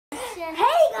reaction.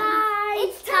 Hey guys!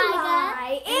 It's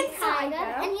Tyga. It's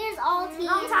Tyga. And here's Alti.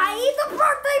 He's a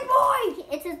birthday boy!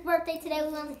 It's his birthday today.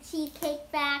 We went to Cheesecake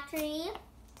Factory.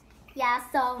 Yeah,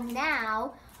 so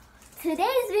now,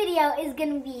 today's video is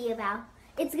going to be about,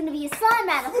 it's going to be a slime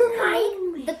battle. Who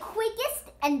can make the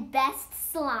quickest and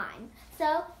best slime.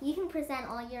 So, you can present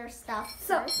all your stuff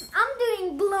first. I'm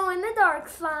doing glow-in-the-dark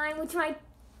slime, which my...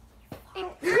 I'm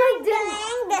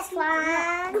doing this one.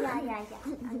 Yeah.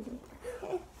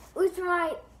 Which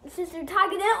my sister Tyga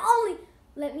didn't only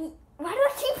let me... Why do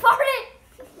I keep farting?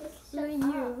 Let me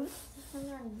use.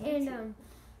 And,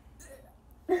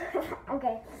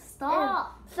 okay.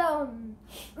 Stop.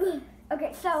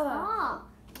 Okay, so... Stop.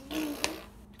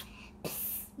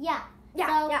 Yeah. Yeah,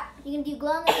 So, yeah. you can do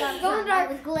glow-in-the-dark slime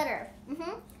with glitter.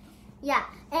 Yeah,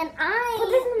 and Put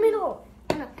this in the middle.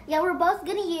 Yeah, we're both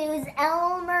gonna use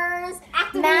Elmer's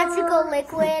Activator. Magical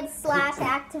Liquid /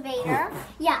 Activator.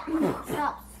 Yeah.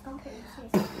 Stop. Don't put it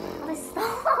serious. Okay,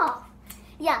 stop.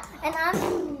 Yeah, and I'm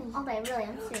serious.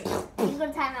 You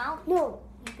gonna time out? No.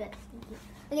 Good.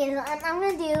 Thank you. Okay, so I'm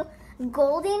gonna do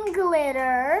golden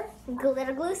glitter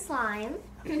glue slime.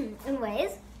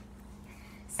 Anyways.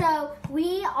 So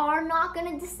we are not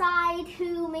gonna decide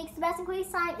who makes the best and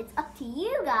quickest slime. It's up to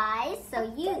you guys.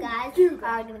 So you guys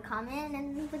are gonna comment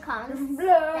in the comments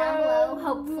down below,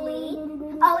 hopefully.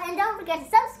 Oh, and don't forget to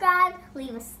subscribe, leave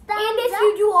a thumbs up. And if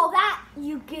you do all that,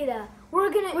 you get a... We're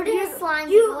doing a slime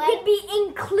You giveaway. could be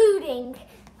including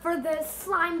for the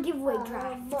slime giveaway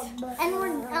draft. And we're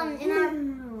in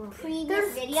our previous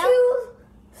There's video. 2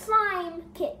 slime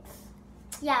kits.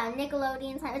 Yeah,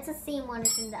 Nickelodeon slime. It's the same one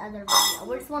as in the other video.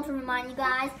 We just want to remind you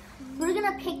guys, we're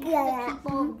gonna pick the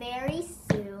people very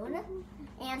soon.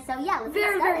 And so yeah, let's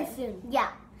get Very started. soon.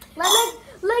 Yeah.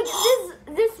 Like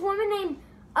this woman named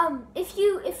if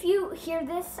you hear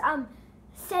this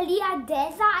Celia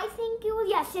Deza, I think it was.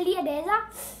 Yeah, Celia Deza.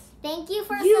 Thank you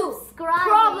for You subscribing.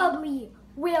 probably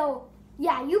will.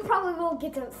 Yeah, you probably will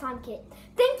get the slime kit.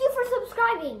 Thank you for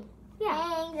subscribing. Yeah.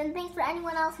 Thanks, and thanks for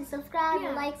anyone else who subscribes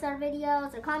or likes our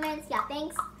videos or comments. Yeah,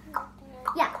 thanks.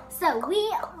 Yeah, so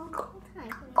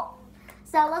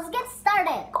let's get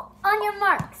started. On your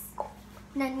marks.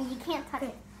 No, you can't touch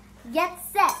it. Get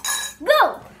set.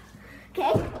 Go!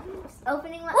 Okay. Just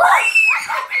opening my... What?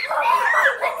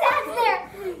 My dad's there.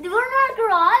 We're in our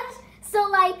garage, so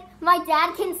like my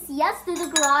dad can see us through the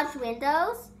garage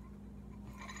windows.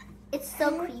 It's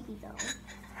so creepy though.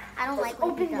 I don't like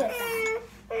when he does that.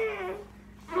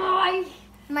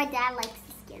 My dad likes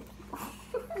to scare people.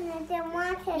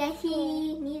 Yeah, he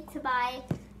needs to buy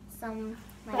some.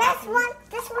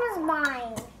 This one is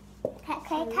mine.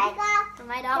 Okay, Tyga. For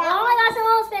my dog. Oh my gosh, I'm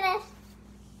almost finished.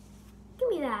 Give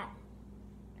me that.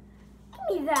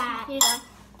 Give me that. Here you go.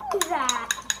 Give me that.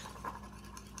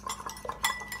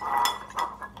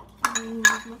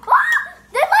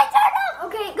 The light turned on.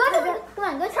 Okay, Come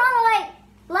on, go turn on the light.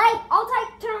 Light. I'll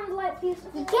turn on the light, please.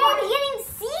 You can't even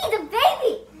see the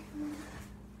baby.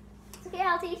 It's okay,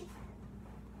 I'll teach.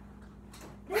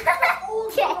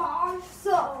 Okay.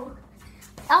 So.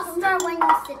 I'll start when you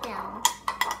sit down.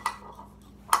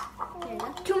 Here you go.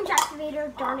 Too much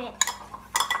activator, darn it.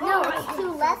 No, it's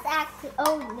too less active.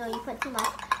 Oh, no, you put too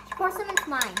much. Pour some into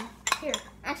mine. Here.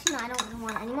 Actually, no, I don't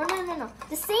want it anymore. No.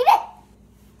 Just save it.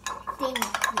 Dang it,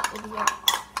 you idiot.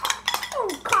 Oh,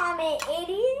 comment,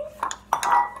 idiot.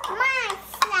 My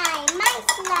slime.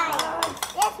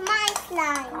 It's my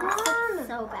slime. This is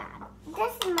so bad.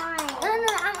 This is mine. No,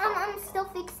 I'm still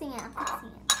fixing it.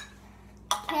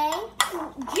 Okay?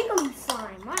 Jiggly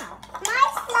slime, wow. My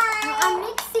No,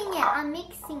 slime. I'm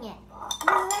mixing it.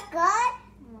 Is it good?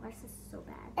 Oh, this is so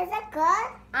bad. Is it good?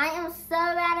 I am so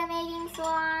bad at making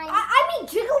slime. I mean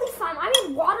jiggly slime. I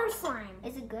mean water slime.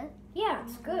 Is it good? Yeah,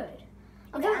 it's good. It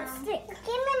Okay, doesn't stick.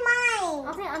 Give me mine.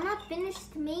 Okay, I'm not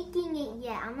finished making it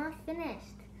yet. I'm not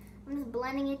finished. I'm just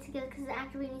blending it together because it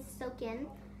actually needs to soak in.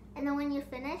 And then when you're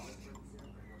finished,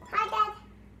 Hi, Dad.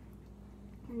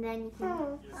 and then you can...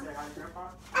 Oh,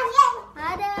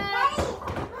 Hi, Dad.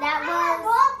 That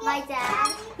was my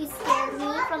dad. He scared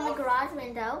me from the garage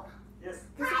window. This is...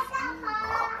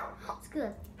 It's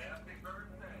good.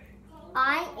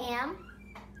 I am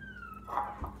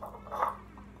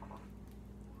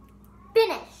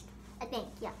finished. I think,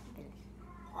 yeah, I'm finished.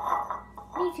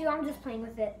 Me too. I'm just playing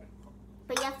with it.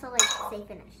 But you have to like say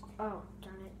finished. Oh,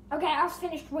 darn it. Okay, I was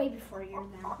finished way before you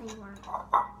then. No, you weren't.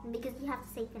 Because you have to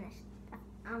say finished.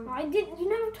 I didn't. You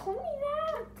never told me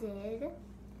that. I did.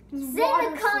 Say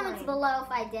in the comments below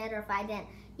if I did or if I didn't.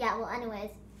 Yeah, well,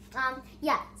 anyways.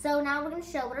 Yeah, so now we're going to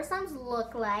show what our slimes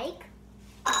look like.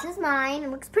 This is mine. It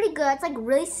looks pretty good. It's like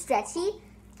really stretchy.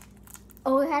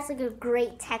 Oh, it has like a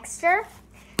great texture.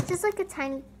 just like a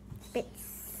tiny bit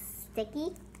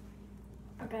sticky.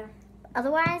 Okay.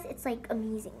 Otherwise, it's like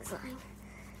amazing slime.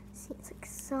 See, it's like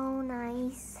so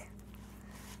nice.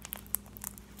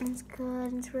 It's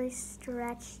good. It's really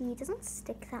stretchy. It doesn't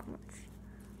stick that much.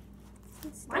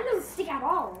 Mine doesn't stick at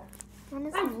all. Mine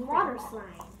doesn't Mine's either. water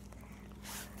slime.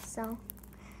 So,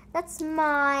 that's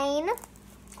mine.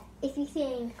 If you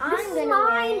think I'm This is gonna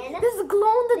mine. win, This is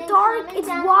glow in the Then dark. comment It's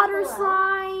down water below.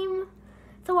 slime.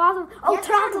 So awesome. you Oh, have to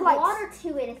turn on add the lights. water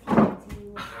to it if you want to.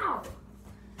 Ow.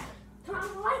 Turn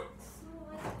on the lights.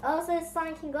 Oh, so the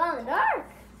slime can glow in the dark.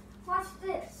 Watch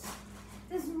this.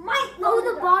 This might glow Oh, in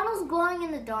the dark. bottle's glowing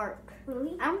in the dark.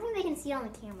 Really? I don't think they can see it on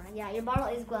the camera. Yeah, your bottle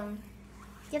is glowing.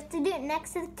 You have to do it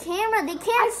next to the camera. They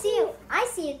can't see it. I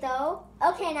see it though.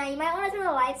 Okay, now you might want to turn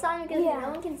the lights on because Yeah. no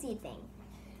one can see a thing.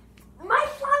 My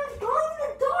slime is glowing in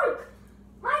the dark.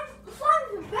 My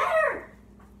slime is better.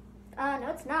 No,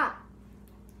 it's not.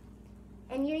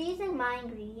 And you're using my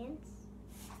ingredients.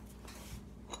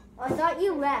 Oh, I thought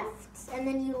you left, and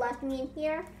then you left me in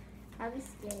here. That'd be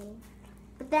scary.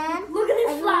 But then Look at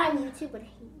this everyone on slime. YouTube would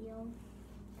hate you.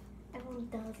 Everyone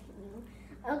does hate you.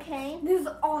 Okay. This is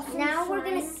awesome. Now we're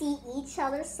gonna slime. see each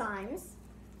other's slimes.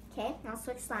 Okay, now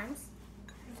switch slimes.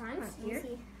 Slimes Let me here.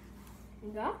 see.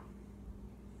 You go.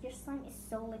 Your slime is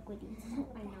so liquidy.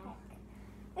 I know.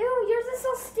 Ew, yours is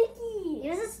so sticky.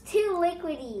 Yours is too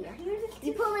liquidy. Yours is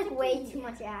You too put like way sticky. too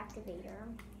much activator.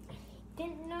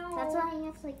 Didn't know. That's why you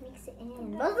have to like mix it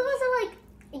in. Both of us are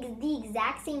like the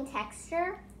exact same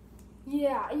texture,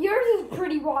 Yeah, yours is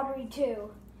pretty watery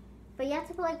too. but you have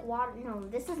to put like water. No,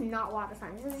 this is not water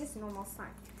slime. This is just normal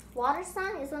slime. Water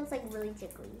slime is when it's like really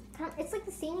jiggly. It's like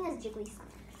the same thing as jiggly slime.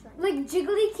 Actually. Like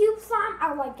Jiggly Cube slime,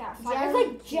 I like that slime. It's Jelly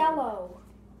like Cube. Jello.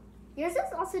 Yours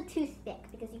is also too thick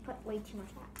because you put way too much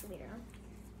activator.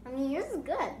 I mean, yours is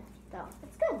good though.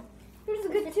 It's good. Yours is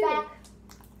Put good it too. back.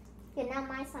 Yeah, now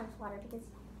my slime's water because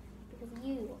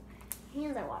you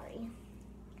hands are watery.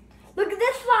 Look at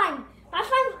this slime. That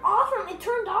slime's awesome. It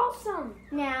turned awesome.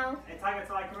 Now, Hey, Tiger,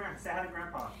 come here. Say hi to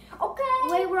Grandpa. Okay.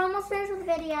 wait, we're almost finished with the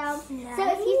video. So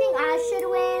if you think I should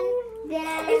win,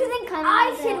 then If you think comment I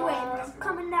down should below. win,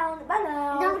 comment down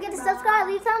below. Don't forget to subscribe,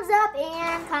 leave thumbs up,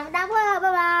 and comment down below.